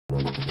The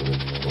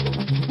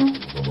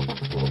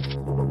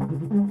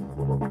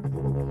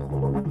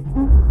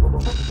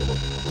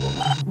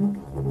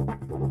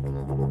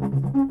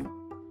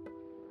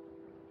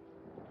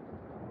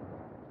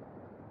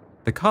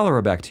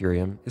cholera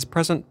bacterium is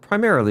present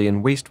primarily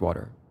in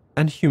wastewater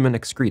and human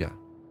excreta.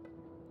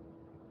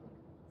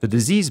 The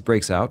disease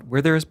breaks out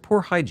where there is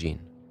poor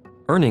hygiene,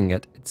 earning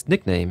it its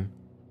nickname,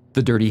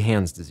 the dirty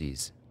hands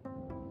disease.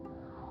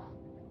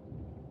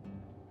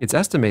 It's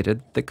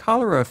estimated that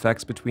cholera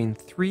affects between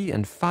 3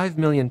 and 5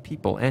 million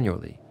people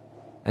annually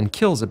and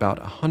kills about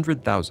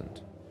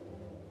 100,000.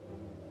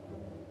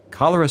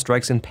 Cholera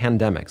strikes in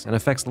pandemics and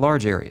affects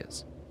large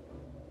areas.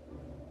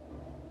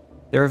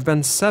 There have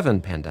been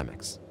 7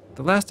 pandemics,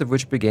 the last of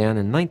which began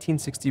in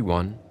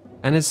 1961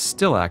 and is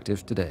still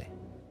active today.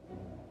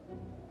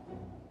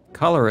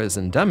 Cholera is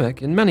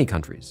endemic in many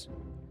countries,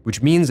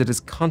 which means it is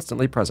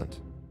constantly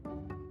present.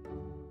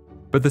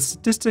 But the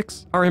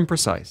statistics are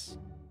imprecise,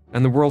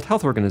 and the World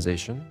Health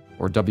Organization,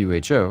 or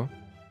WHO,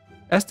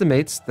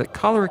 estimates that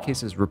cholera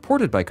cases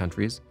reported by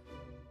countries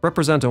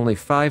represent only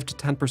 5 to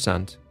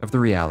 10% of the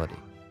reality.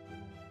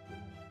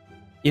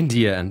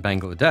 India and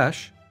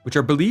Bangladesh, which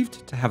are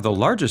believed to have the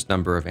largest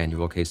number of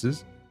annual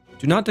cases,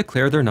 do not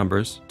declare their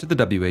numbers to the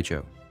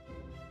WHO.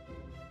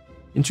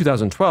 In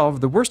 2012,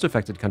 the worst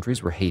affected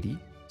countries were Haiti,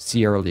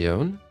 Sierra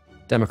Leone,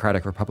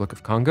 Democratic Republic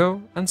of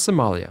Congo, and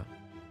Somalia.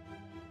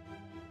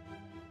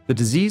 The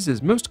disease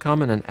is most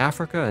common in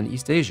Africa and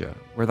East Asia,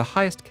 where the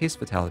highest case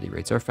fatality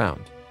rates are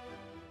found.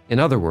 In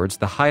other words,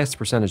 the highest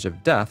percentage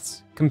of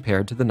deaths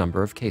compared to the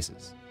number of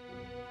cases.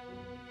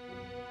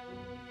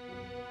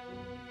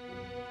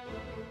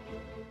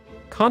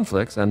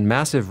 Conflicts and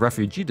massive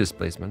refugee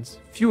displacements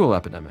fuel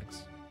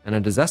epidemics, and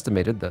it is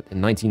estimated that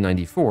in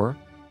 1994,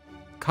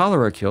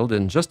 cholera killed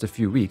in just a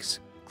few weeks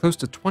close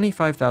to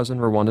 25,000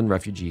 Rwandan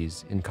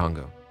refugees in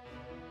Congo.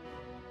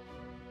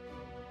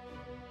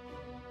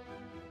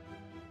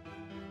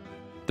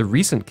 The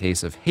recent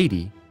case of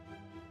Haiti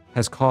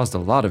has caused a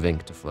lot of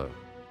ink to flow.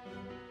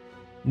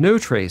 No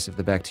trace of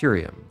the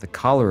bacterium, the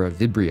cholera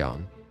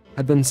vibrio,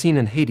 had been seen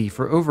in Haiti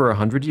for over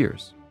 100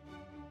 years.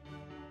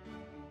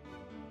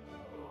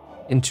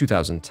 In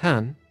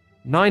 2010,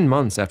 9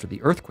 months after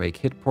the earthquake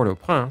hit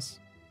Port-au-Prince,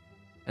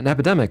 an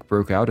epidemic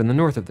broke out in the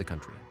north of the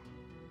country.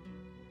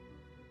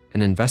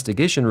 An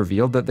investigation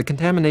revealed that the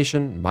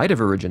contamination might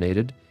have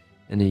originated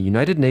in a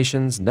United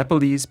Nations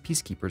Nepalese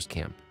peacekeepers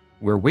camp,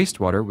 where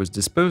wastewater was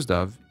disposed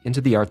of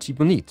into the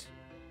Artibonite,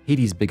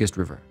 Haiti's biggest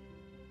river.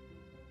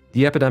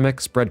 The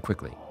epidemic spread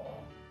quickly.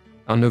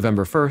 On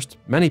November 1st,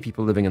 many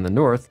people living in the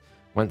north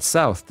went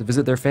south to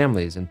visit their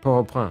families in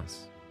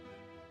Port-au-Prince.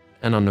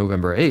 And on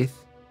November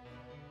 8th,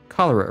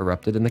 cholera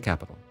erupted in the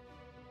capital.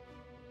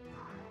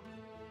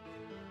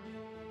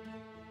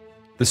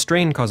 The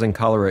strain causing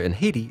cholera in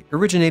Haiti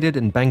originated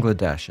in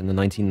Bangladesh in the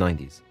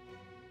 1990s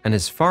and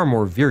is far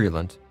more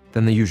virulent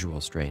than the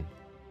usual strain.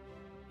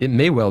 It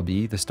may well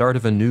be the start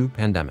of a new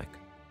pandemic.